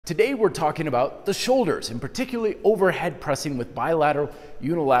Today we're talking about the shoulders, and particularly overhead pressing with bilateral,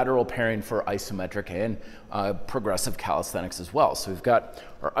 unilateral pairing for isometric and progressive calisthenics as well. So we've got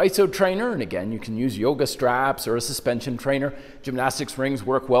our iso trainer, and again, you can use yoga straps or a suspension trainer. Gymnastics rings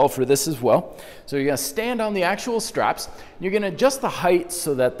work well for this as well. So you're gonna stand on the actual straps. You're gonna adjust the height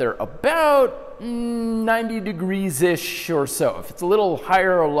so that they're about 90 degrees-ish or so. If it's a little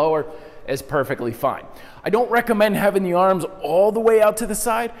higher or lower, it's perfectly fine. I don't recommend having the arms all the way out to the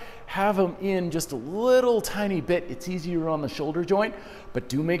side. Have them in just a little tiny bit. It's easier on the shoulder joint, but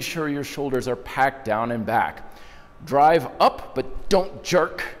do make sure your shoulders are packed down and back. Drive up, but don't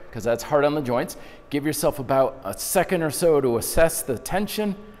jerk, because that's hard on the joints. Give yourself about a second or so to assess the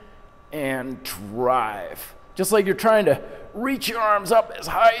tension and drive. Just like you're trying to reach your arms up as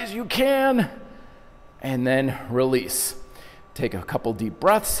high as you can, and then release. Take a couple deep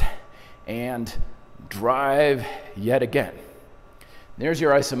breaths and drive yet again. There's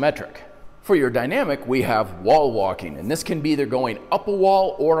your isometric. For your dynamic, we have wall walking, and this can be either going up a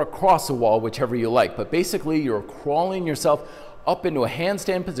wall or across a wall, whichever you like. But basically, you're crawling yourself up into a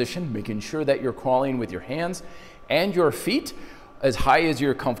handstand position, making sure that you're crawling with your hands and your feet as high as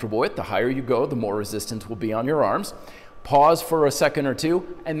you're comfortable with. The higher you go, the more resistance will be on your arms. Pause for a second or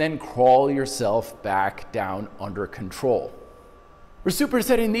two, and then crawl yourself back down under control. We're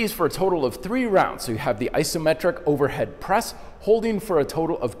supersetting these for a total of 3 rounds. So you have the isometric overhead press, holding for a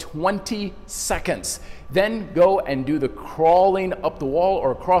total of 20 seconds. Then go and do the crawling up the wall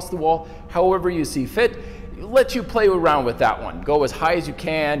or across the wall, however you see fit. Let you play around with that one. Go as high as you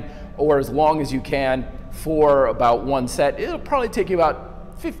can or as long as you can for about 1 set. It'll probably take you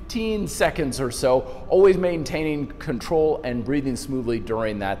about 15 seconds or so, always maintaining control and breathing smoothly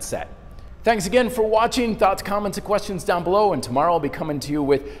during that set. Thanks again for watching. Thoughts, comments, and questions down below, and tomorrow I'll be coming to you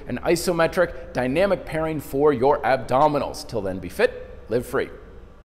with an isometric dynamic pairing for your abdominals. Till then, be fit, live free.